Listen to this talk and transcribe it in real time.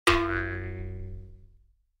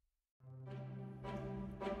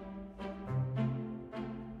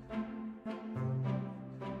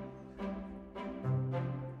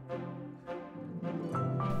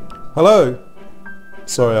Hello!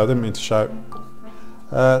 Sorry, I didn't mean to shout.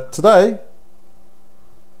 Today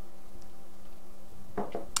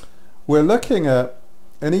we're looking at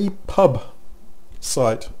an EPUB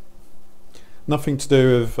site. Nothing to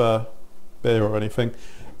do with beer or anything.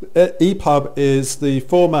 EPUB is the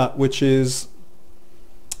format which is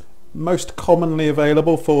most commonly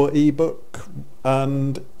available for ebook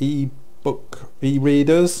and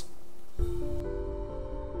e-readers.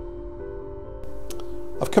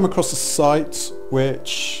 I've come across a site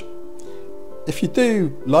which, if you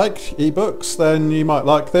do like ebooks, then you might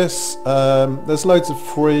like this. There's loads of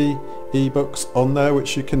free ebooks on there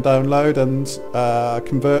which you can download and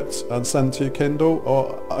convert and send to your Kindle,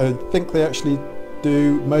 or I think they actually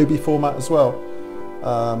do Mobi format as well.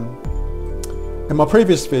 In my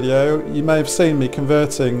previous video you may have seen me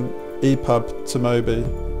converting EPUB to Mobi.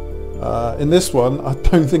 In this one I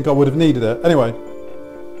don't think I would have needed it. Anyway,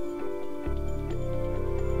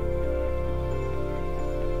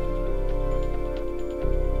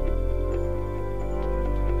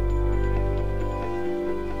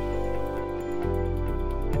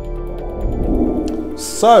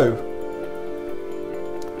 so,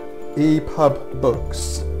 EPUB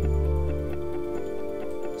books.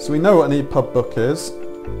 So we know what an EPUB book is,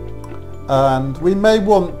 and we may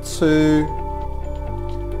want to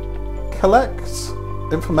collect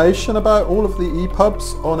information about all of the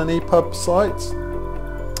EPUBs on an EPUB site,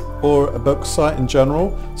 or a book site in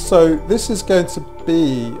general. So this is going to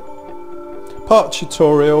be part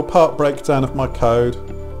tutorial, part breakdown of my code.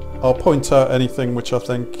 I'll point out anything which I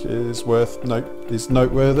think is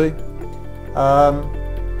noteworthy.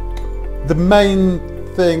 The main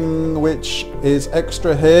thing which is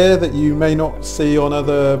extra here that you may not see on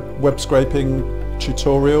other web scraping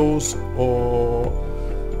tutorials or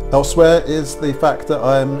elsewhere is the fact that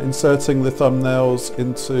I'm inserting the thumbnails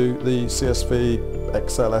into the CSV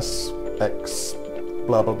XLSX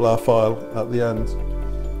blah blah blah file at the end.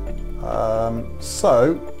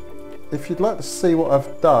 So if you'd like to see what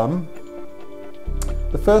I've done,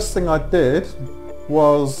 the first thing I did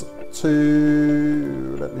was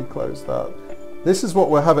to, let me close that. This is what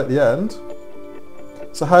we'll have at the end.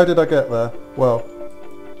 So how did I get there? Well,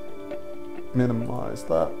 minimize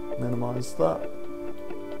that,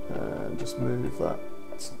 and just move that.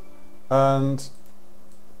 And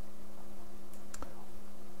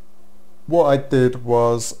what I did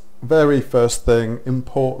was, very first thing,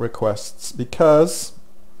 import requests, because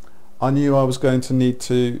I knew I was going to need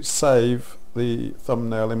to save the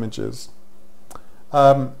thumbnail images.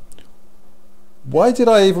 Why did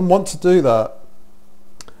I even want to do that?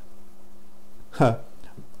 I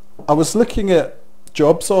was looking at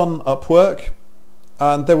jobs on Upwork,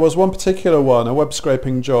 and there was one particular one, a web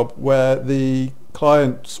scraping job, where the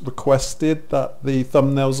client requested that the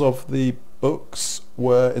thumbnails of the books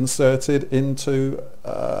were inserted into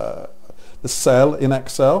the cell in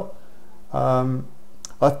Excel.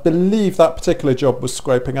 I believe that particular job was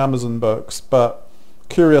scraping Amazon books, but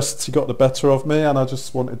curiosity got the better of me and I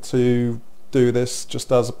just wanted to do this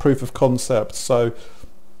just as a proof of concept. So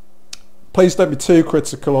please don't be too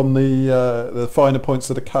critical on the finer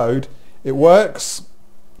points of the code. It works,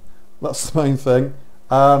 that's the main thing.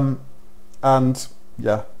 And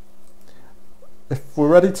yeah, if we're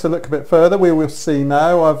ready to look a bit further, we will see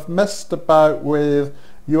now. I've messed about with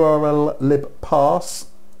urlparse,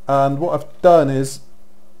 and what I've done is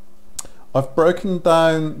I've broken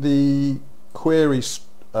down the query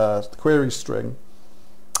string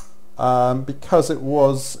because it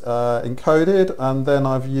was encoded, and then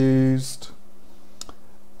I've used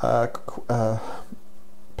parse.q_qs,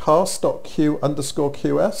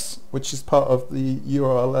 which is part of the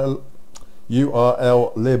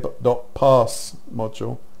url_lib.parse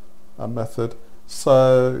module and method.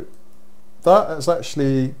 So that has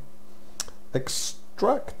actually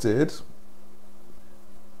extracted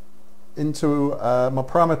into my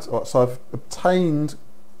parameter. So I've obtained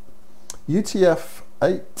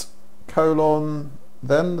UTF-8 :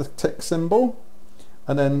 then the tick symbol,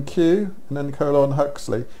 and then Q, and then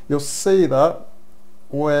 :Huxley. You'll see that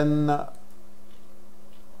when I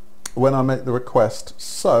make the request.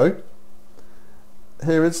 So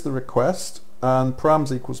here is the request, and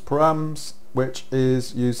params equals params, which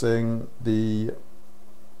is using the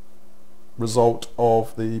result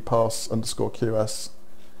of the parse_qs.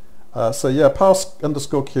 So yeah,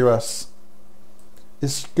 parse_qs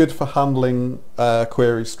is good for handling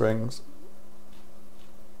query strings.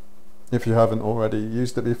 If you haven't already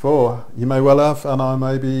used it before, you may well have, and I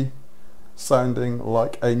may be sounding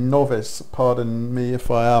like a novice, pardon me if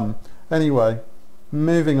I am. Anyway,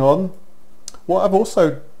 moving on. What I've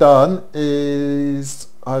also done is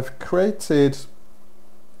I've created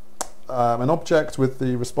an object with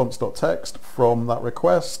the response.text from that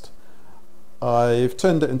request. I've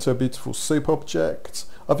turned it into a BeautifulSoup object.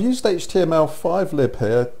 I've used HTML5lib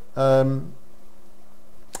here,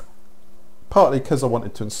 partly because I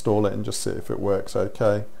wanted to install it and just see if it works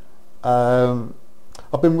okay.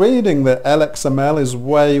 I've been reading that lxml is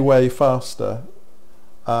way faster,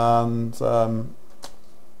 and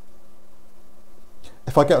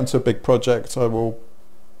if I get into a big project I will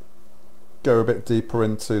go a bit deeper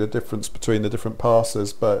into the difference between the different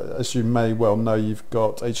parsers, but as you may well know, you've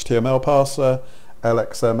got HTML parser,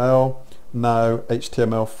 lxml, now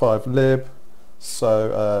HTML5lib,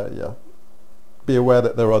 so yeah, be aware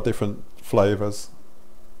that there are different flavors,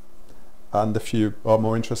 and if you are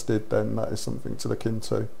more interested then that is something to look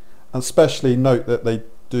into, and especially note that they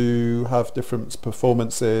do have different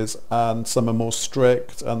performances, and some are more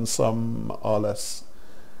strict and some are less.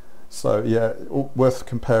 So yeah, worth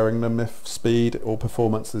comparing them if speed or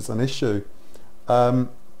performance is an issue. I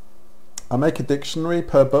make a dictionary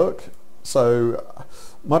per book. So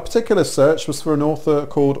my particular search was for an author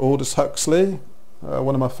called Aldous Huxley,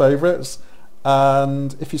 one of my favourites.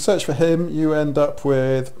 And if you search for him, you end up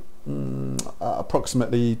with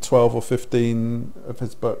approximately 12 or 15 of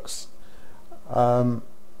his books.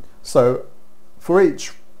 So for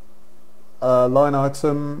each line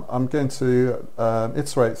item, I'm going to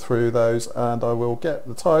iterate through those, and I will get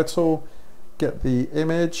the title, get the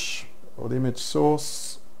image or the image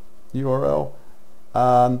source URL,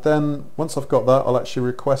 and then once I've got that, I'll actually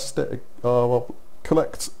request it. I'll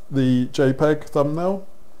collect the JPEG thumbnail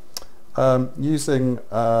using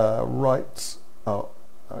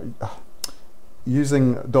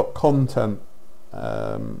using .content.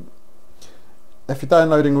 If you're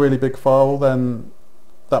downloading a really big file, then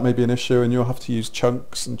that may be an issue and you'll have to use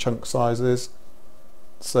chunks and chunk sizes.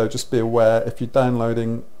 So just be aware, if you're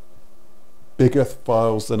downloading bigger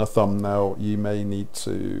files than a thumbnail, you may need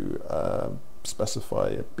to specify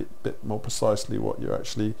a bit more precisely what you're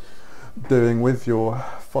actually doing with your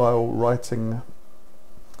file writing.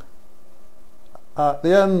 At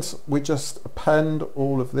the end, we just append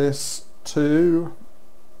all of this to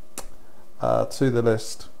the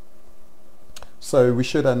list. So we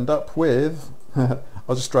should end up with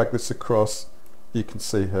I'll just drag this across. You can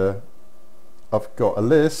see here I've got a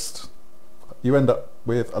list. You end up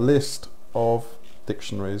with a list of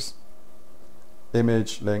dictionaries,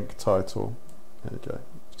 image, link, title. There you go,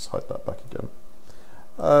 just hide that back again.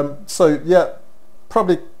 So yeah,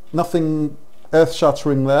 probably nothing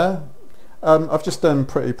earth-shattering there. I've just done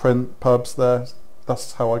pretty print pubs there.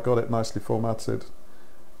 That's how I got it nicely formatted.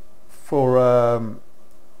 For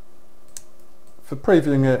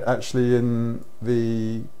previewing it actually in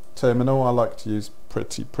the terminal, I like to use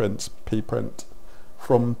pretty print, pprint,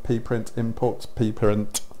 from pprint import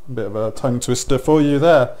pprint. A bit of a tongue twister for you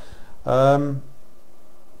there. Here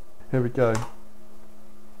we go.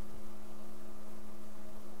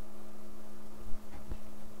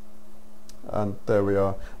 And there we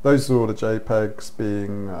are. Those are all the JPEGs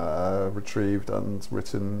being retrieved and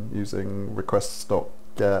written using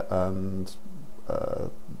requests.get and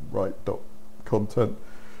write.content.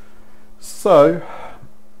 So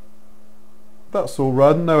that's all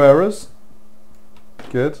run, no errors.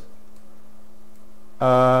 Good.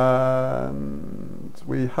 And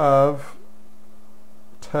we have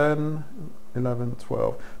 10, 11,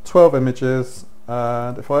 12 images,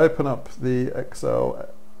 and if I open up the XLSX,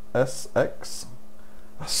 that's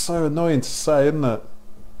so annoying to say, isn't it?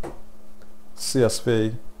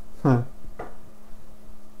 CSV.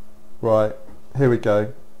 Right, here we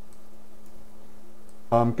go.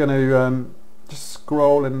 I'm going to just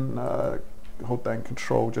scroll and hold down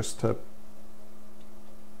Control just to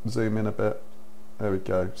zoom in a bit. There we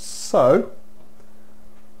go. So,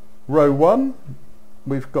 row 1,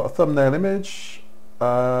 we've got a thumbnail image,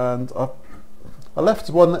 and I left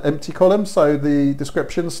one empty column, so the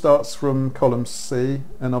description starts from column C,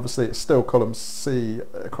 and obviously it's still column C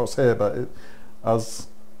across here, but as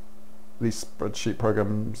these spreadsheet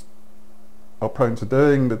programs are prone to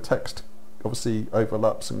doing, the text obviously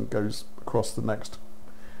overlaps and goes across the next.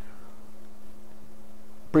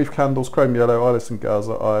 Brief candles, chrome yellow, Iris and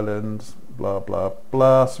Gaza Island, blah blah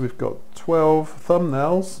blah. So we've got 12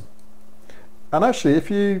 thumbnails, and actually if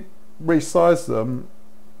you resize them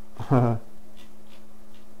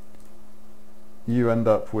you end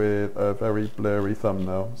up with a very blurry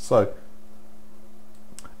thumbnail. So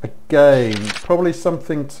again, probably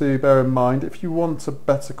something to bear in mind. If you want a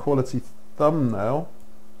better quality thumbnail,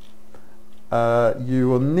 you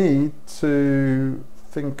will need to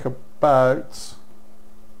think about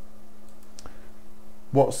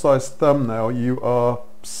what size thumbnail you are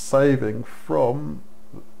saving from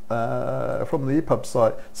from the EPUB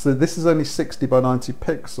site. So this is only 60 by 90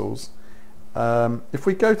 pixels. If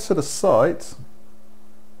we go to the site,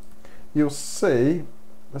 you'll see,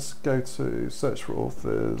 let's go to search for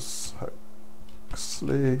authors,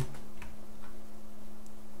 Huxley,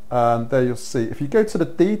 and there you'll see, if you go to the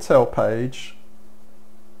detail page,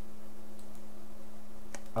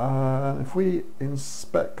 if we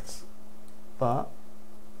inspect that,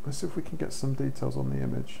 let's see if we can get some details on the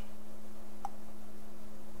image.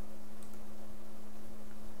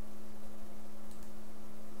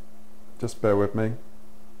 Just bear with me.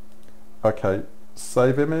 Okay,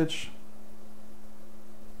 save image.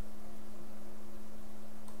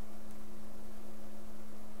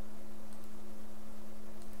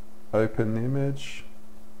 Open the image.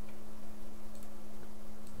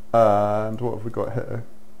 And what have we got here?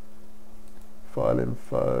 File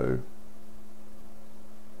info.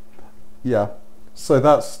 Yeah, so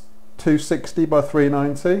that's 260 by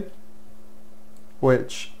 390,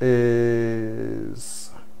 which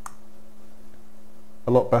is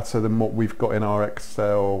a lot better than what we've got in our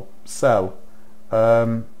Excel cell.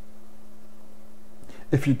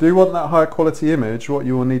 If you do want that higher quality image, what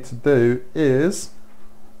you will need to do is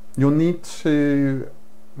you'll need to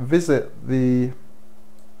visit the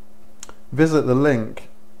link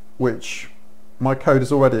which my code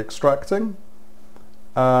is already extracting,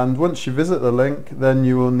 and once you visit the link, then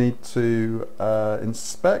you will need to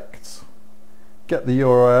inspect, get the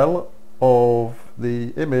URL of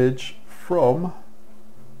the image from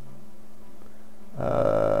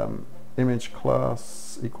image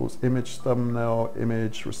class equals image thumbnail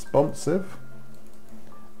image responsive,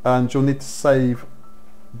 and you'll need to save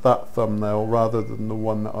that thumbnail rather than the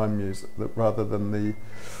one that I'm using, rather than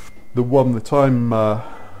the one that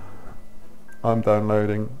I'm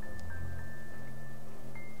downloading.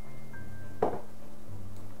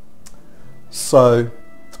 So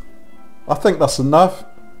I think that's enough.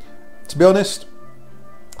 To be honest,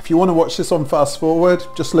 if you want to watch this on fast forward,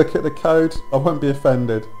 just look at the code. I won't be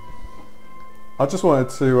offended. I just wanted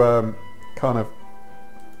to kind of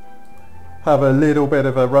have a little bit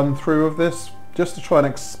of a run through of this, just to try and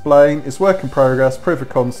explain. It's work in progress, proof of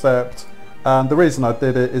concept, and the reason I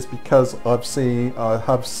did it is because I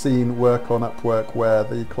have seen work on Upwork where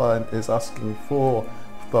the client is asking for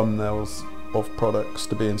thumbnails of products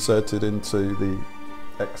to be inserted into the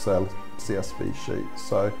Excel CSV sheet.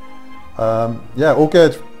 So yeah, all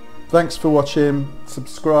good. Thanks for watching.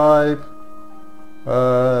 Subscribe,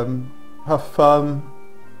 have fun,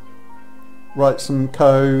 write some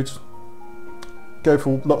code, go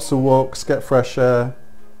for lots of walks, get fresh air,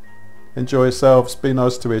 enjoy yourselves, be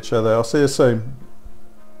nice to each other. I'll see you soon.